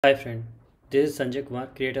Hi friend, this is Sanjay Kumar,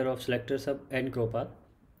 creator of SelectorsHub and ChroPath.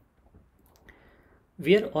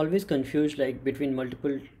 We are always confused between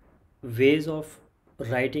multiple ways of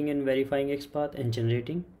writing and verifying XPath and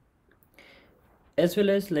generating, as well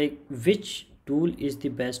as which tool is the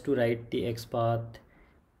best to write the XPath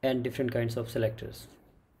and different kinds of selectors.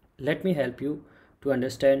 Let me help you to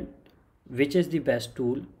understand which is the best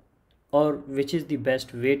tool or which is the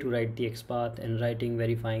best way to write the XPath and writing,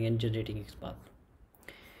 verifying and generating XPath.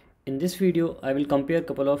 In this video, I will compare a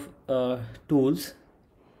couple of tools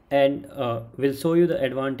and will show you the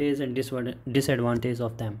advantage and disadvantage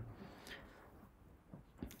of them.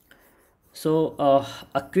 So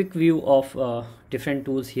a quick view of different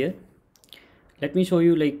tools here. Let me show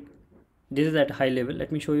you this is at high level.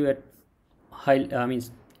 Let me show you at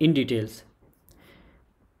in details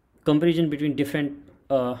comparison between different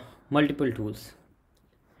multiple tools.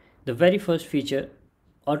 The very first feature,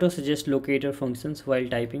 auto suggest locator functions while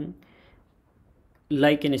typing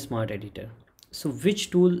like in a smart editor. So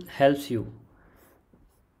which tool helps you?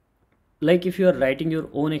 Like if you are writing your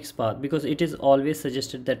own XPath, because it is always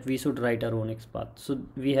suggested that we should write our own XPath. So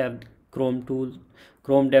we have Chrome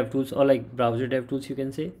DevTools, or like browser DevTools you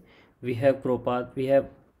can say. We have ChroPath, we have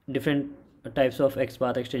different types of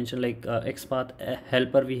XPath extension like XPath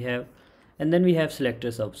helper we have, and then we have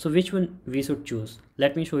SelectorsHub. So which one we should choose?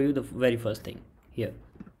 Let me show you the very first thing here.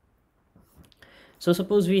 So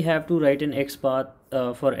suppose we have to write an XPath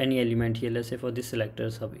for any element here. Let's say for this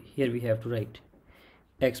SelectorsHub, here we have to write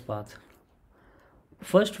XPath.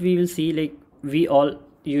 First we will see we all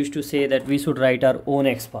used to say that we should write our own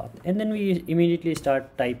XPath, and then we immediately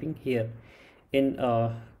start typing here in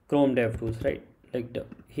Chrome DevTools, right?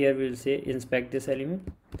 Here we will say inspect this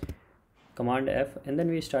element, command F, and then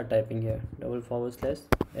we start typing here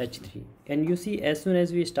 /h3, and you see as soon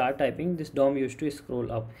as we start typing, this DOM used to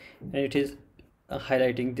scroll up and it is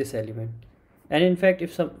highlighting this element. And in fact,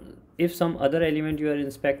 if some other element you are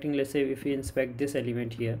inspecting, let's say if we inspect this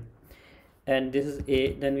element here and this is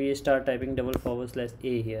A, then we start typing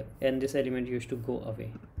 /A here, and this element used to go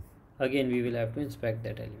away. Again we will have to inspect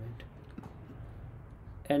that element,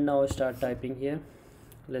 and now start typing here.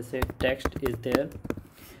 Let's say text is there.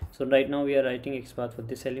 So right now we are writing XPath for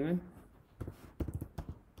this element.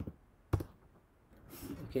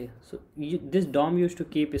 Okay, so this DOM used to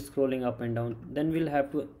keep scrolling up and down. Then we'll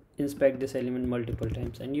have to inspect this element multiple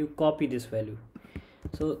times, and you copy this value.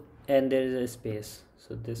 So, and there is a space,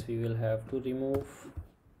 so this we will have to remove.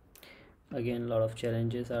 Again, a lot of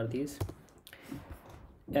challenges are these,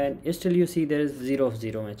 and still you see there is 0 of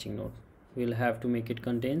 0 matching node. We'll have to make it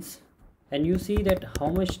contains, and you see that how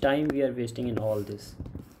much time we are wasting in all this.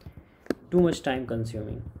 Too much time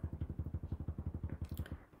consuming,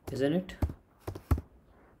 isn't it?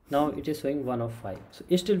 Now it is showing 1 of 5. So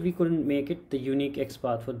still we couldn't make it the unique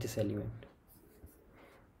XPath for this element.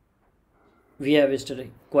 We have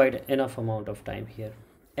wasted quite enough amount of time here.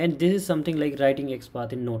 And this is something like writing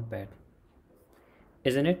XPath in Notepad,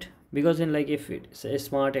 isn't it? Because in if it's a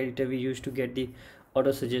smart editor, we used to get the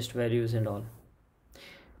auto suggest values and all.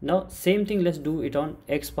 Now same thing, let's do it on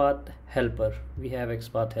XPath helper. We have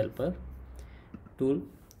XPath helper tool,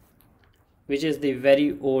 which is the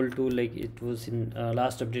very old tool. It was in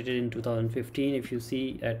last updated in 2015. If you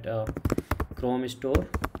see at Chrome store,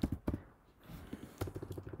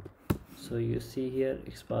 so you see here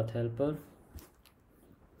XPath helper.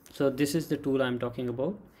 So this is the tool I'm talking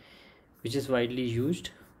about, which is widely used,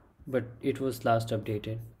 but it was last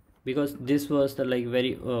updated because this was the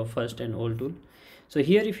very first and old tool. So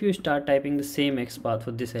here if you start typing the same XPath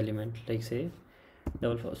for this element, say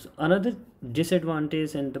another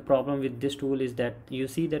disadvantage and the problem with this tool is that you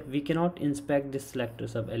see that we cannot inspect this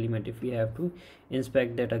SelectorsHub element if we have to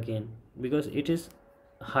inspect that again, because it is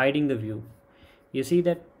hiding the view. You see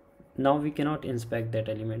that now we cannot inspect that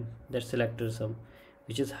element, that SelectorsHub,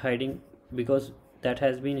 which is hiding because that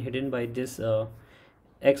has been hidden by this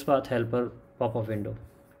XPath helper pop-up window.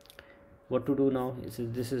 What to do now?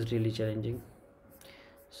 This is really challenging.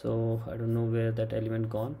 So I don't know where that element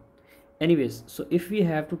gone. Anyways, so if we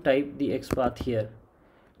have to type the XPath here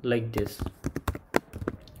like this,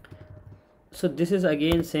 so this is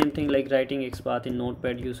again same thing like writing XPath in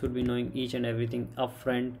Notepad. You should be knowing each and everything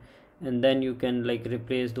upfront, and then you can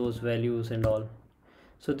replace those values and all.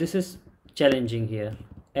 So this is challenging here,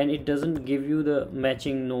 and it doesn't give you the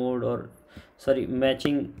matching node, or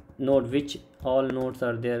matching node which all nodes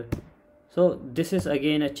are there. So this is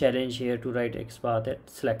again a challenge here to write XPath at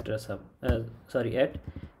SelectorsHub at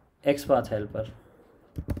XPath helper.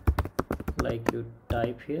 You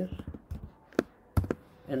type here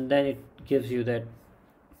and then it gives you that,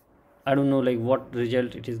 I don't know what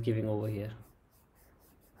result it is giving over here.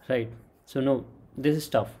 right? So no, this is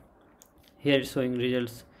tough. Here it's showing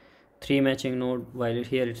results 3 matching node, while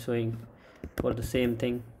here it's showing for the same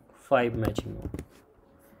thing 5 matching node.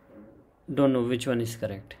 Don't know which one is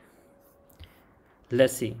correct.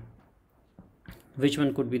 Let's see which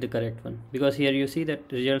one could be the correct one, because here you see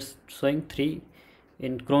that results showing 3,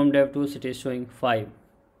 in Chrome DevTools it is showing 5.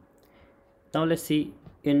 Now let's see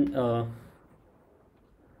in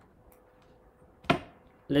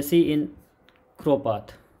ChroPath.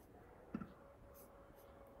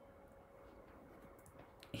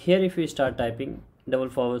 Here if we start typing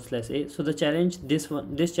 /a, so the challenge,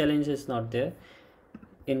 this challenge is not there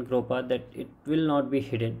in ChroPath, that it will not be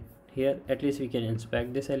hidden. Here at least we can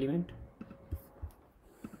inspect this element,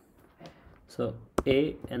 so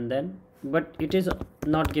a, and then, but it is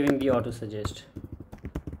not giving the auto suggest.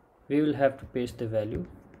 We will have to paste the value,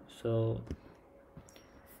 so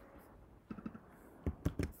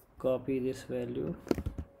copy this value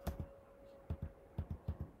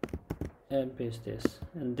and paste this,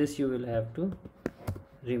 and this you will have to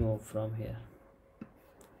remove from here.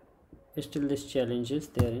 Still this challenge is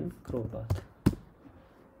there in ChroPath.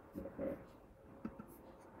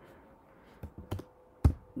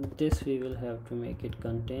 This we will have to make it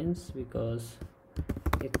contains, because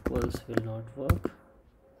equals will not work.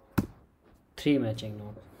 3 matching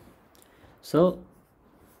node. So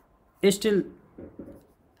it's still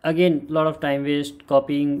again lot of time waste,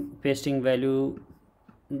 copying, pasting value,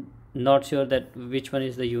 not sure that which one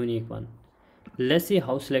is the unique one. Let's see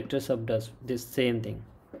how SelectorsHub does this same thing.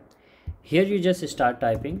 Here you just start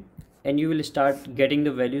typing and you will start getting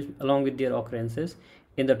the values along with their occurrences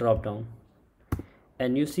in the drop down,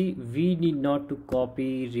 and you see we need not to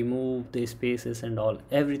copy, remove the spaces and all,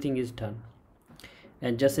 everything is done,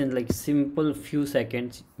 and just in like simple few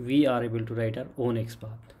seconds we are able to write our own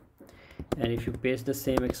XPath. And if you paste the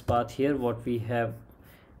same XPath here, what we have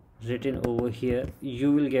written over here,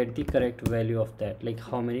 you will get the correct value of that, like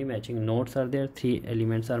how many matching nodes are there, 3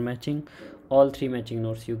 elements are matching, all 3 matching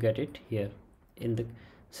nodes, you get it here in the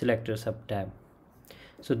SelectorsHub tab.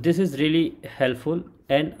 So this is really helpful,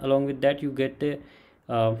 and along with that you get the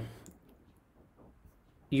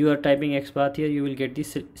you are typing XPath here, you will get the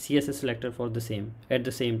cssSelector for the same at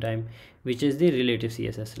the same time, which is the relative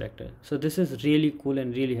cssSelector. So this is really cool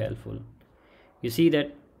and really helpful. You see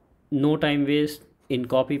that no time waste in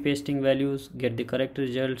copy pasting values, get the correct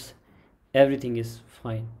results, everything is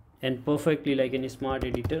fine and perfectly like in a smart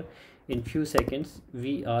editor. In few seconds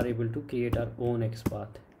we are able to create our own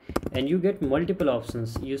XPath, and you get multiple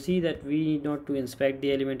options. You see that we need not to inspect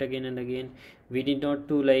the element again and again, we need not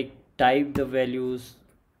to like type the values,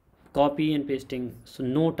 copy and pasting, so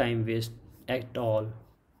no time waste at all.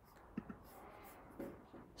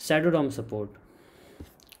 Shadow DOM support.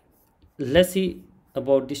 Let's see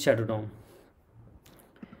about the Shadow DOM.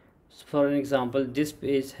 So for an example, this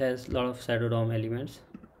page has a lot of Shadow DOM elements.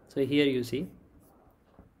 So here you see.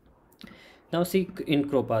 Now see in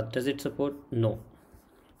ChroPath, does it support? No.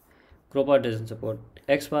 ChroPath doesn't support.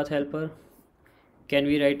 XPath helper. Can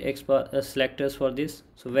we write XPath selectors for this?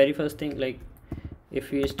 So very first thing, like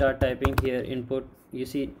if we start typing here input, you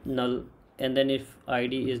see null, and then if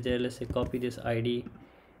id is there, let's say copy this id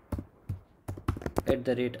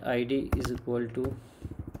 @id is equal to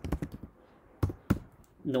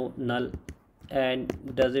no null.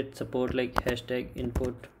 And does it support like hashtag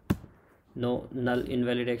input? No, null,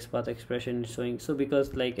 invalid XPath expression is showing. So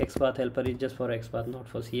because like XPath helper is just for XPath, not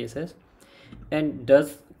for CSS. And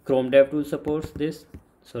does Chrome DevTools supports this?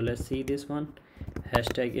 So let's see this one,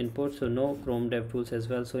 hashtag input. So no, Chrome DevTools as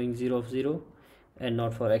well showing 0 of 0, and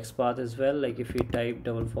not for XPath as well. Like if we type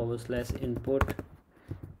 /input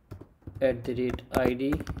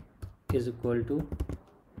 @id is equal to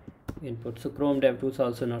input. So Chrome DevTools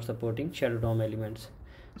also not supporting Shadow DOM elements.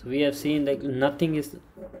 So we have seen like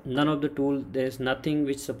none of the tools, there is nothing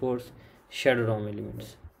which supports Shadow DOM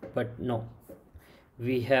elements, but no,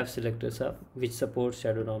 we have SelectorsHub which supports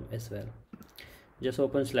Shadow DOM as well. Just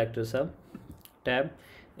open SelectorsHub tab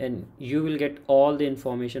and you will get all the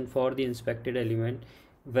information for the inspected element,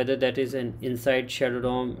 whether that is an inside Shadow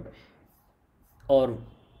DOM or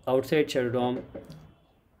outside Shadow DOM,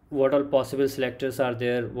 what all possible selectors are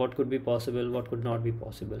there, what could be possible, what could not be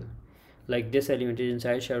possible. Like this element is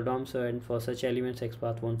inside Shadow DOM, so and for such elements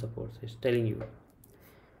XPath won't support. It's telling you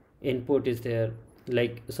input is there,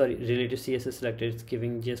 like sorry, relative cssSelector is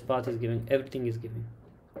giving, XPath is giving, everything is giving.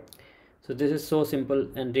 So this is so simple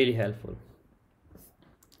and really helpful.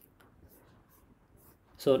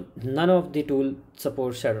 So none of the tool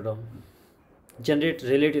supports Shadow DOM. Generate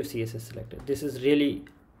relative cssSelector. This is really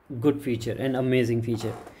good feature and amazing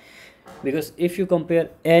feature, because if you compare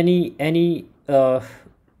any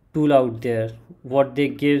tool out there what they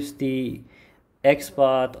gives the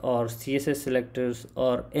XPath or CSS selectors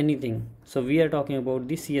or anything. So we are talking about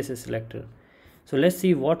the CSS selector. So let's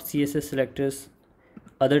see what CSS selectors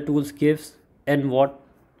other tools gives and what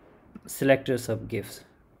SelectorsHub gives.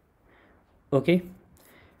 Okay,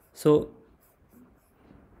 so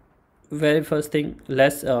very first thing,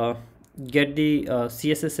 let's get the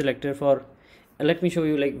CSS selector for let me show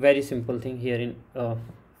you like very simple thing here in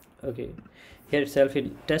okay, here itself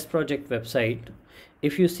in test project website.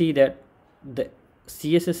 If you see that the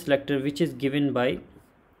CSS selector which is given by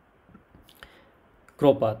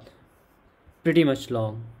ChroPath, pretty much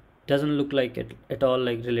long, doesn't look like it at all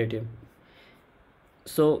like relative.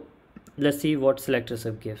 So let's see what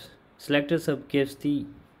SelectorsHub gives. SelectorsHub gives the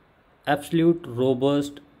absolute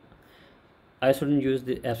robust, I shouldn't use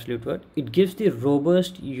the absolute word, it gives the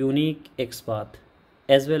robust unique XPath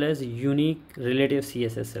as well as unique relative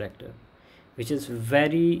CSS selector, which is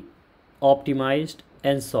very optimized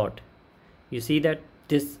and sought. You see that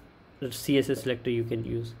this CSS selector you can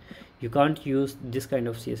use, you can't use this kind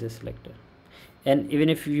of CSS selector. And even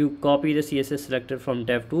if you copy the CSS selector from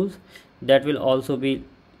DevTools, that will also be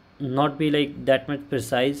not be like that much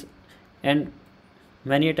precise, and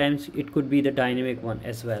many a times it could be the dynamic one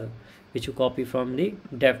as well, which you copy from the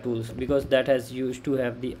DevTools, because that has used to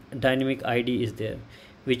have the dynamic ID is there,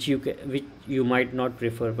 which you might not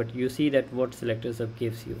prefer, but you see that what SelectorsHub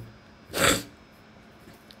gives you.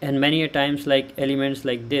 And many a times like elements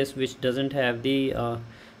like this which doesn't have the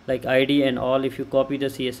like ID and all, if you copy the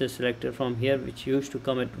CSS selector from here, which used to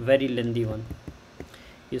come at very lengthy one,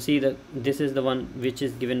 you see that this is the one which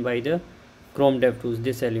is given by the Chrome DevTools,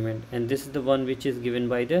 this element, and this is the one which is given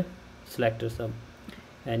by the SelectorsHub,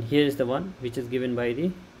 and here is the one which is given by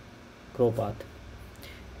the ChroPath.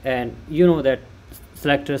 And you know that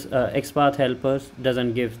selectors XPath helpers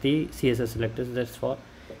doesn't give the CSS selectors, that's for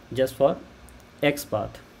just for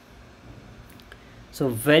XPath. So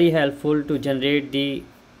very helpful to generate the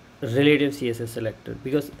relative CSS selector,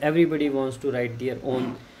 because everybody wants to write their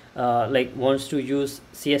own like wants to use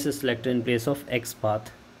CSS selector in place of XPath,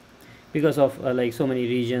 because of like so many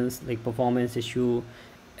regions like performance issue,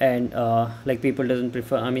 and like people doesn't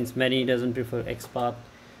prefer, I mean many doesn't prefer XPath,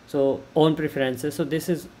 so own preferences. So this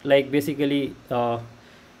is like basically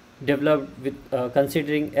developed with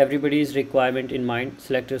considering everybody's requirement in mind,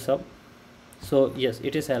 SelectorsHub. So yes,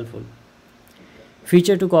 it is helpful.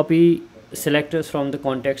 Feature to copy selectors from the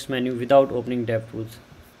context menu without opening DevTools.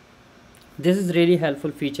 This is really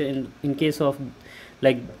helpful feature in case of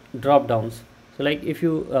like drop downs. So like if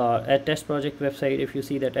you at test project website, if you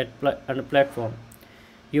see that on a platform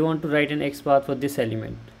you want to write an XPath for this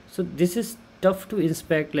element, so this is tough to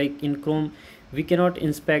inspect. Like in Chrome we cannot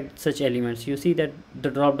inspect such elements, you see that the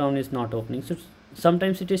drop down is not opening, so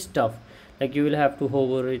sometimes it is tough, like you will have to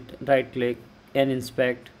hover it, right click and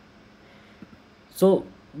inspect. So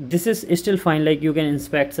this is still fine, like you can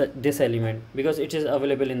inspect this element because it is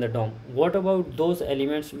available in the DOM. What about those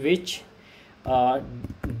elements which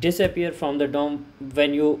disappear from the DOM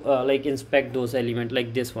when you like inspect those elements,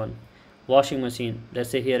 like this one, washing machine, let's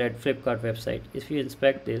say here at Flipkart website, if you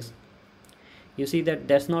inspect this, you see that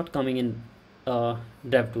that's not coming in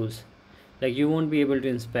DevTools, like you won't be able to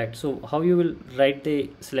inspect. So how you will write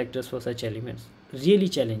the selectors for such elements? Really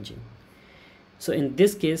challenging. So in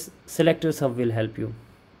this case SelectorsHub will help you.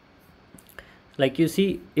 Like you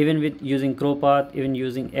see, even with using ChroPath, even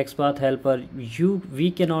using XPath helper, we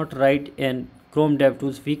cannot write in Chrome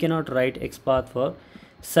DevTools, we cannot write XPath for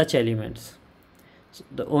such elements. So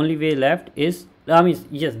the only way left is, I mean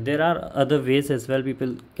yes, there are other ways as well.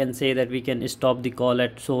 People can say that we can stop the call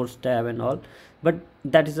at source tab and all, but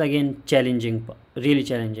that is again challenging, really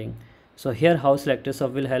challenging. So here how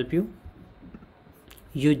SelectorsHub will help you,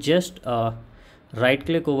 you just right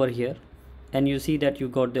click over here and you see that you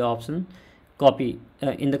got the option copy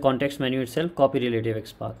in the context menu itself, copy relative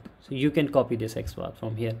XPath. So you can copy this XPath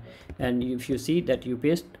from here, and if you see that you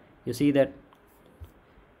paste, you see that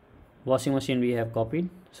washing machine we have copied,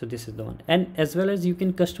 so this is the one. And as well as you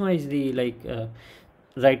can customize the like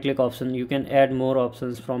right click option, you can add more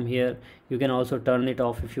options from here, you can also turn it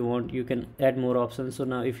off if you want, you can add more options. So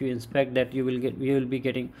now if you inspect that, you will be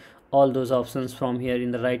getting all those options from here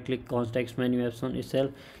in the right click context menu option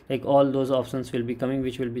itself, like all those options will be coming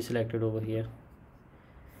which will be selected over here.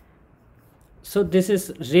 So this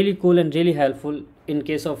is really cool and really helpful in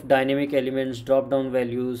case of dynamic elements, drop down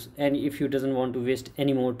values, and if you doesn't want to waste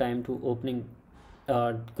any more time to opening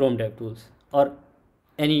Chrome DevTools or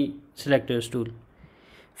any selectors tool.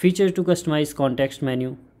 Feature to customize context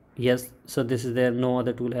menu, yes, so this is there, no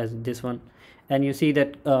other tool has this one. And you see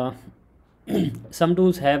that some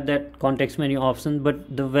tools have that context menu option,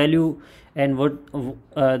 but the value and what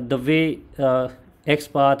the way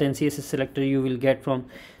XPath and CSS selector you will get from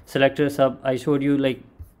SelectorsHub, I showed you, like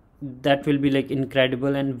that will be like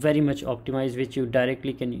incredible and very much optimized, which you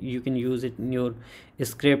directly you can use it in your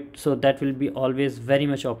script. So that will be always very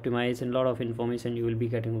much optimized, and a lot of information you will be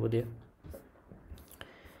getting over there.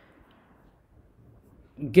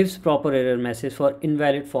 Gives proper error message for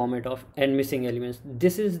invalid format of and missing elements.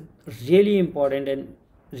 This is really important and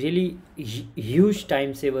really huge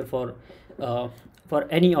time saver for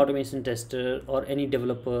any automation tester or any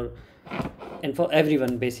developer, and for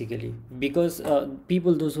everyone basically, because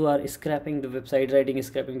people, those who are scrapping the website, writing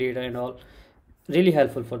scrapping data and all, really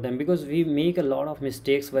helpful for them, because we make a lot of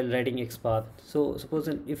mistakes while writing XPath. So suppose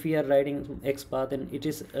if we are writing XPath and it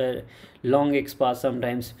is a long XPath,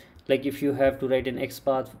 sometimes like if you have to write an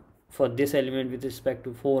XPath for this element with respect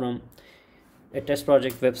to forum, a test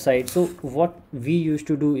project website, so what we used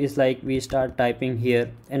to do is like we start typing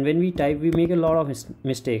here, and when we type we make a lot of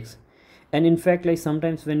mistakes. And in fact, like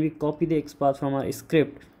sometimes when we copy the XPath from our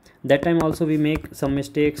script, that time also we make some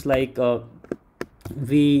mistakes, like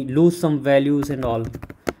we lose some values and all,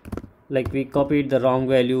 like we copied the wrong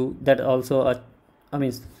value. That also I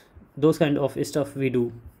mean, those kind of stuff we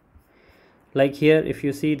do. Like here, if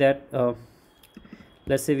you see that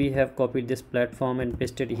let's say we have copied this platform and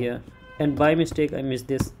pasted here, and by mistake I missed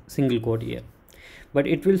this single quote here, but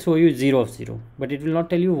it will show you 0 of 0, but it will not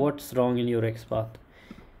tell you what's wrong in your XPath.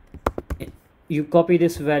 You copy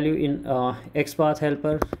this value in XPath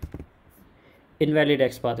helper, invalid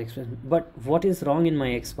XPath expression, but what is wrong in my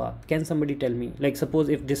XPath? Can somebody tell me? Like suppose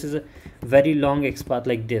if this is a very long XPath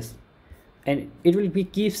like this, and it will be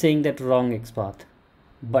keep saying that wrong XPath,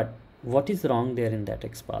 but what is wrong there in that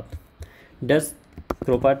XPath? Does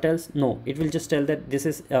ChroPath tells? No, it will just tell that this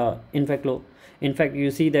is in fact you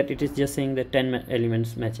see that it is just saying that 10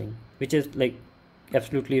 elements matching, which is like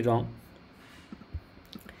absolutely wrong.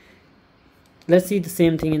 Let's see the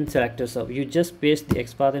same thing in SelectorsHub. You just paste the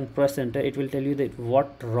XPath and press enter. It will tell you that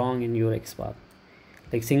what wrong in your XPath,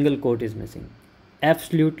 like single quote is missing.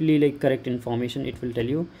 Absolutely like correct information it will tell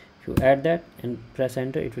you. If you add that and press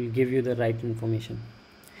enter, it will give you the right information.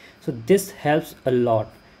 So this helps a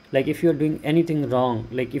lot. Like if you are doing anything wrong,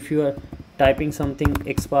 like if you are typing something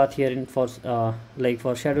XPath here in for like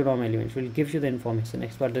for shadow DOM elements, will give you the information.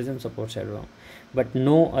 XPath doesn't support shadow DOM, but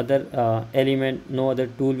no other element, no other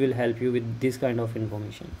tool will help you with this kind of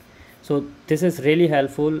information. So this is really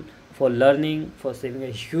helpful for learning, for saving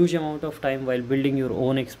a huge amount of time while building your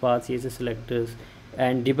own XPath, CSS selectors,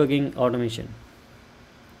 and debugging automation.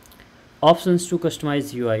 Options to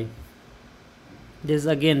customize UI. This is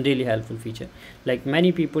again really helpful feature. Like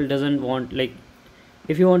many people doesn't want, like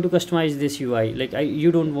if you want to customize this UI, like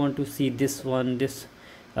you don't want to see this one, this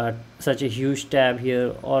such a huge tab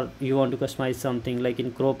here, or you want to customize something like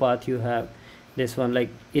in ChroPath you have this one, like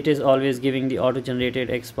it is always giving the auto generated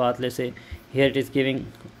XPath. Let's say here it is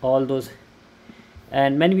giving all those,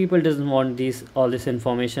 and many people doesn't want all this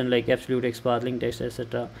information like absolute XPath, link text,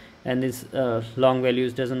 etc., and this long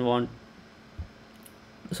values doesn't want.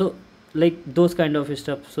 So like those kind of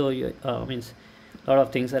stuff. So means a lot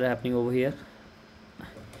of things are happening over here.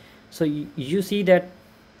 So you see that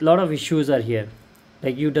a lot of issues are here.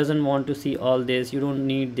 Like you doesn't want to see all this, you don't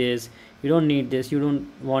need this, you don't need this, you don't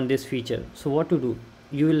want this feature. So what to do?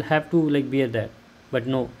 You will have to like bear that. But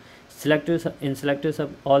no, selectors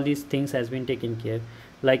of all these things has been taken care.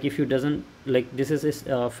 Like if you doesn't like, this is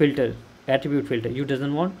a filter, attribute filter, you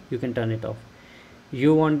doesn't want, you can turn it off.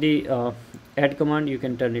 You want the add command, you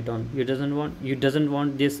can turn it on. You doesn't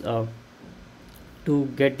want this to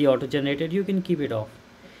get the auto generated, you can keep it off.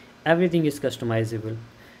 Everything is customizable.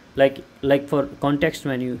 Like for context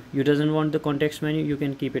menu, you doesn't want the context menu, you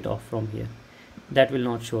can keep it off from here, that will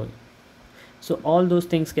not show. So all those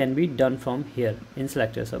things can be done from here in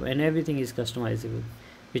SelectorsHub, and everything is customizable,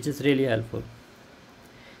 which is really helpful.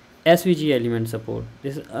 SVG element support.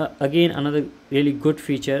 This is again another really good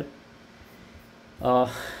feature.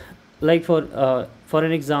 Like for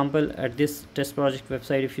an example, at this test project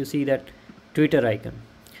website, if you see that Twitter icon,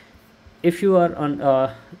 if you are on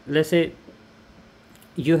let's say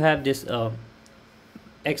you have this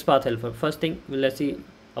XPath helper. First thing, let's see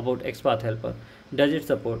about XPath helper. Does it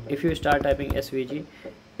support? If you start typing SVG,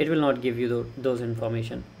 it will not give you those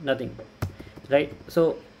information, nothing, right?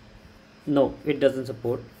 So no, it doesn't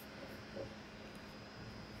support.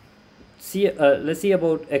 See, let's see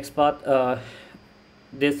about XPath.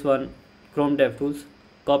 This one, Chrome DevTools.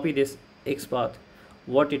 Copy this XPath.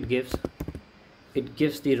 What it gives? It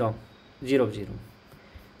gives the wrong 0 of 0.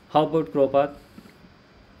 How about ChroPath?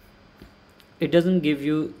 it doesn't give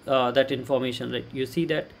you that information, right? You see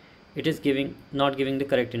that it is not giving the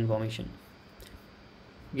correct information,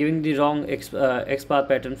 giving the wrong XPath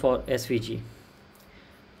pattern for SVG.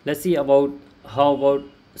 Let's see about how about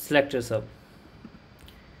SelectorsHub.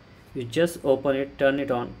 You just open it, turn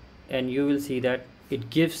it on, and you will see that it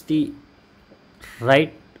gives the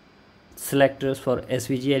right selectors for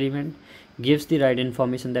SVG element, gives the right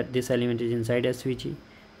information that this element is inside SVG,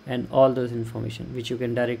 and all those information which you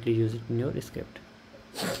can directly use it in your script.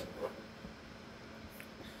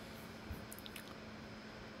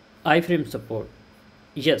 Iframe support.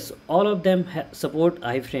 Yes, all of them support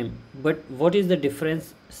iframe, but what is the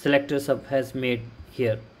difference SelectorsHub has made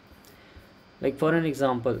here? Like for an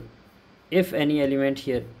example, if any element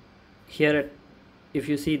here if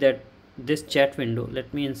you see that this chat window,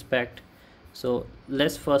 let me inspect. So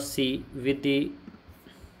let's first see with the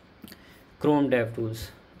Chrome DevTools.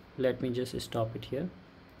 Let me just stop it here.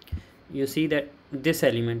 You see that this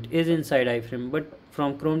element is inside iframe, but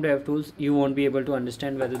from Chrome DevTools you won't be able to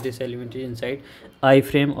understand whether this element is inside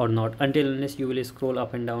iframe or not until unless you will scroll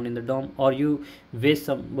up and down in the DOM, or you waste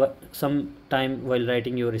some time while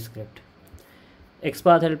writing your script.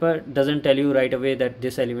 XPath helper doesn't tell you right away that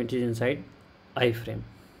this element is inside iframe.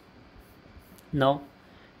 Now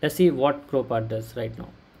let's see what ChroPath does right now.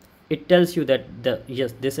 It tells you that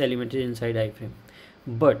yes, this element is inside iframe,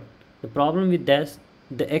 but the problem with this,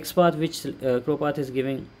 the XPath which ChroPath is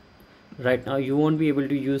giving right now, you won't be able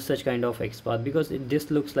to use such kind of XPath because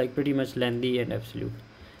this looks like pretty much lengthy and absolute.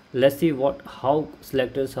 Let's see how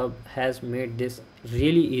SelectorsHub has made this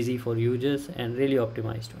really easy for users and really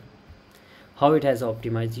optimized one. How it has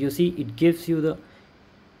optimized, you see it gives you the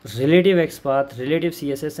relative XPath, relative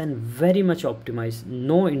CSS, and very much optimized,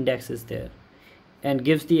 no indexes there, and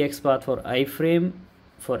gives the XPath for iframe,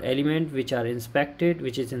 for element which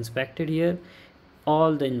is inspected here,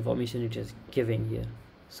 all the information it is giving here.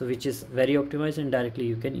 So which is very optimized, and directly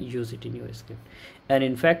you can use it in your script. And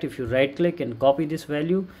in fact, if you right click and copy this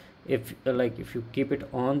value, if you keep it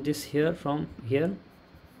on this here from here,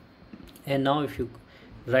 and now if you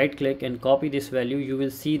right click and copy this value, you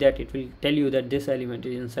will see that it will tell you that this element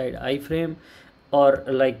is inside iframe, or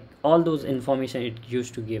like all those information it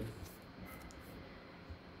used to give.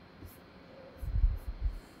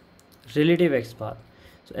 Relative XPath.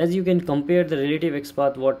 So as you can compare the relative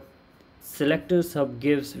XPath what SelectorsHub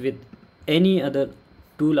gives with any other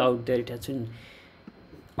tool out there, it has been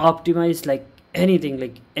optimized like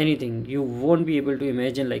anything. You won't be able to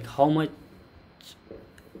imagine like how much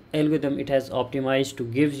algorithm it has optimized to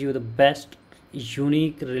gives you the best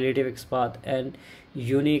unique relative XPath and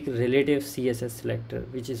unique relative CSS selector,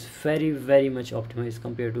 which is very much optimized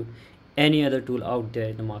compared to any other tool out there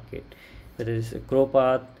in the market, whether it's a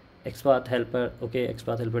ChroPath, XPath helper. Okay,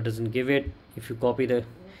 XPath helper doesn't give it. If you copy the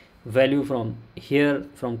value from here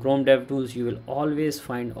from Chrome DevTools, you will always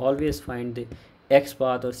find the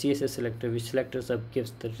XPath or CSS selector, which SelectorsHub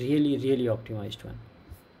gives the really optimized one.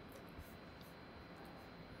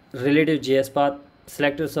 Relative JS path,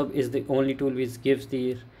 SelectorsHub is the only tool which gives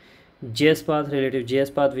the JS path, relative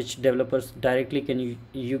JS path, which developers directly can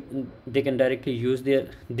they can directly use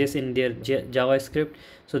this in their JavaScript,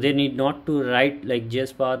 so they need not to write like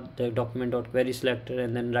JS path, the document.query selector,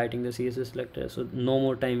 and then writing the CSS selector. So no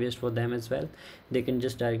more time waste for them as well. They can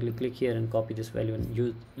just directly click here and copy this value and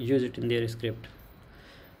use it in their script.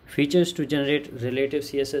 Features to generate relative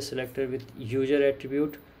CSS selector with user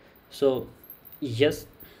attribute. So yes,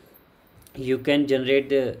 you can generate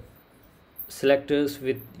the selectors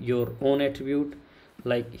with your own attribute.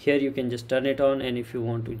 Like here you can just turn it on, and if you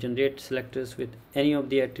want to generate selectors with any of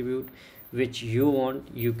the attribute which you want,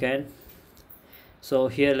 you can. So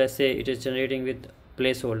here let's say it is generating with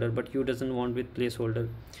placeholder, but you doesn't want with placeholder,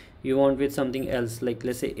 you want with something else, like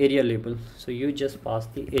let's say area label. So you just pass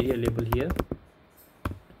the area label here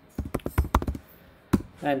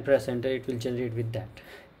and press enter, it will generate with that.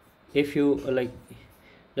 If you like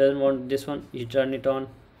doesn't want this one, you turn it on,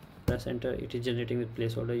 press enter, it is generating with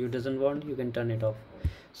placeholder. You doesn't want, you can turn it off.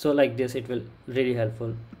 So like this, it will really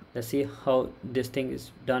helpful. Let's see how this thing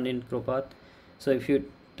is done in ChroPath. So if you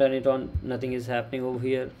turn it on, nothing is happening over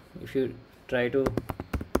here. If you try to,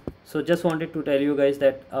 so just wanted to tell you guys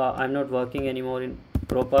that I'm not working anymore in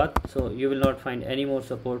ChroPath, so you will not find any more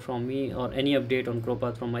support from me or any update on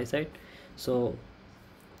ChroPath from my side. So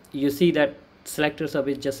you see that SelectorsHub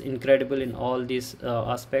is just incredible in all these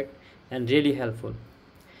aspects and really helpful.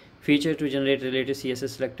 Feature to generate relative CSS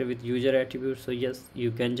selector with user attributes. So yes,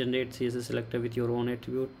 you can generate CSS selector with your own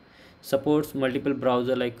attribute. Supports multiple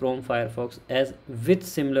browser like Chrome, Firefox as with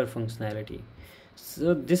similar functionality.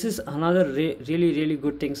 So this is another really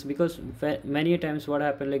good things, because many times what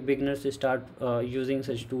happen, like beginners, they start using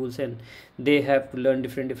such tools and they have to learn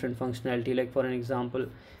different functionality. Like for an example,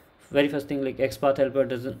 very first thing, like XPath helper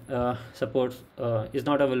doesn't supports is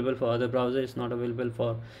not available for other browsers, it's not available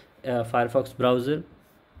for Firefox browser.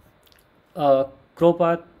 uh,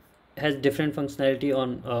 ChroPath has different functionality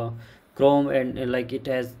on Chrome, and like it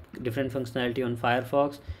has different functionality on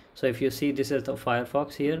Firefox. So if you see, this is the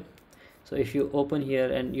Firefox here. So if you open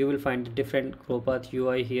here, and you will find different ChroPath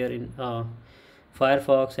UI here in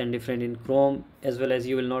Firefox and different in Chrome as well, as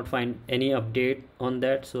you will not find any update on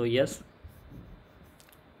that. So yes,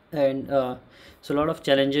 and so a lot of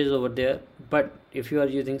challenges over there. But if you are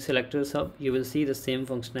using SelectorsHub, you will see the same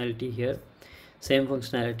functionality here, same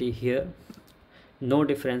functionality here, no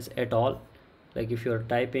difference at all. Like if you're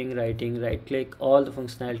typing, writing, right click, all the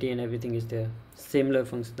functionality and everything is there, similar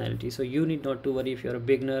functionality. So you need not to worry if you're a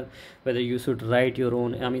beginner whether you should write your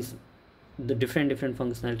own, I mean, the different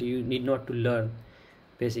functionality you need not to learn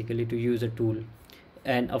basically to use a tool.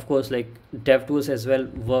 And of course, like DevTools as well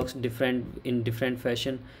works different in different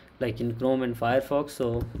fashion, like in Chrome and Firefox.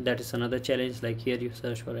 So that is another challenge. Like here you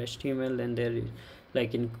search for HTML, and there is,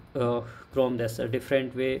 like in Chrome, that's a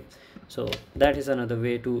different way. So that is another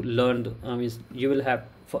way to learn you will have,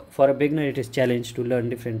 for a beginner it is challenge to learn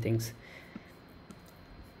different things.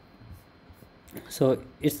 So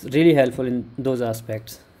it's really helpful in those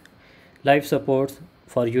aspects. Live support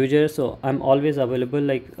for users, so I'm always available.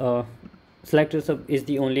 Like SelectorsHub is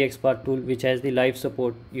the only XPath tool which has the live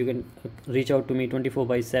support. You can reach out to me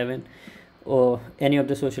 24/7, or any of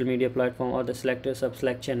the social media platform, or the SelectorsHub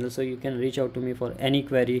Slack channel. So you can reach out to me for any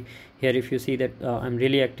query here. If you see that I'm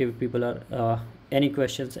really active, people are any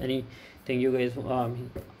questions, anything you guys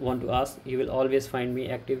want to ask, you will always find me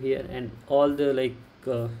active here. And all the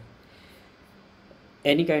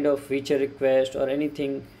any kind of feature request or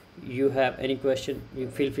anything you have, any question, you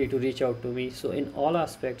feel free to reach out to me. So in all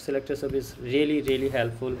aspects, SelectorsHub is really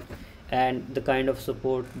helpful, and the kind of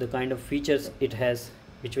support, the kind of features it has,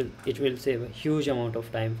 it will save a huge amount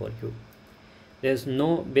of time for you. There's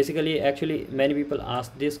no, basically, actually many people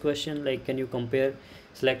ask this question, like can you compare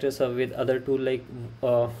SelectorsHub with other tool, like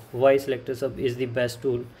why SelectorsHub is the best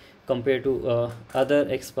tool compared to other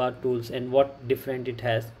XPath tools, and what different it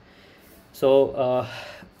has. So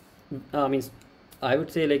I mean, I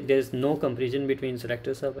would say like there's no comparison between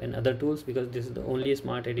SelectorsHub and other tools, because this is the only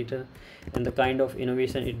smart editor, and the kind of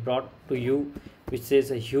innovation it brought to you, which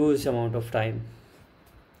saves a huge amount of time.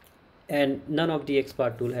 And none of the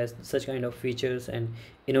XPath tool has such kind of features and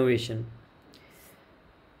innovation.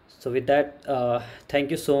 So with that,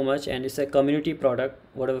 thank you so much. And it's a community product.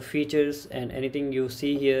 Whatever features and anything you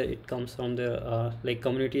see here, it comes from the like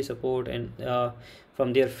community support, and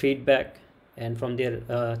from their feedback, and from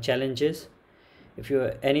their challenges. If you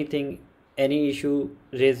have anything, any issue,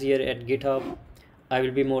 raise here at GitHub. I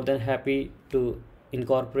will be more than happy to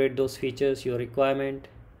incorporate those features, your requirement.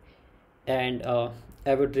 And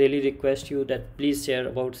I would really request you that please share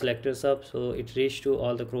about SelectorsHub, so it reach to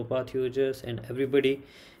all the ChroPath users and everybody,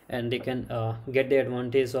 and they can get the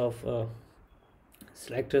advantage of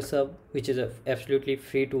SelectorsHub, which is a absolutely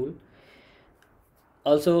free tool.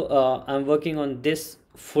 Also, I'm working on this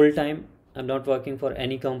full time. I'm not working for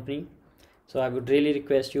any company. So I would really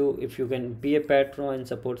request you, if you can be a patron and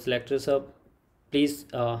support SelectorsHub, please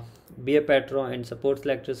be a patron and support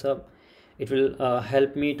SelectorsHub. It will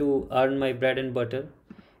help me to earn my bread and butter,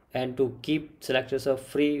 and to keep SelectorsHub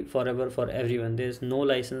free forever for everyone. There is no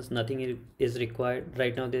license, nothing is required.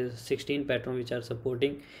 Right now there is 16 patrons which are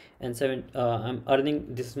supporting, and I'm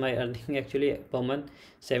earning, this is my earning actually per month,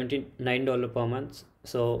 $79 per month.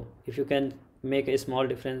 So if you can make a small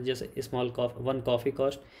difference, just a small one coffee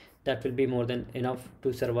cost, that will be more than enough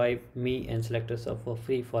to survive me and SelectorsHub for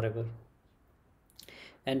free forever.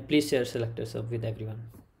 And please share SelectorsHub with everyone.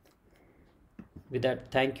 With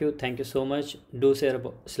that, thank you so much. Do share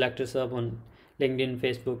about SelectorsHub on LinkedIn,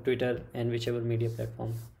 Facebook, Twitter, and whichever media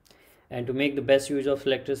platform. And to make the best use of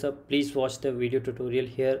SelectorsHub, please watch the video tutorial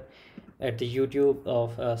here at the YouTube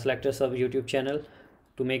of SelectorsHub YouTube channel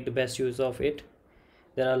to make the best use of it.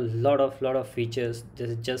 There are a lot of features. This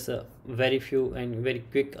is just a very few and very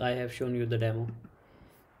quick. I have shown you the demo.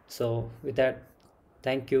 So with that,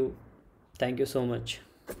 thank you so much.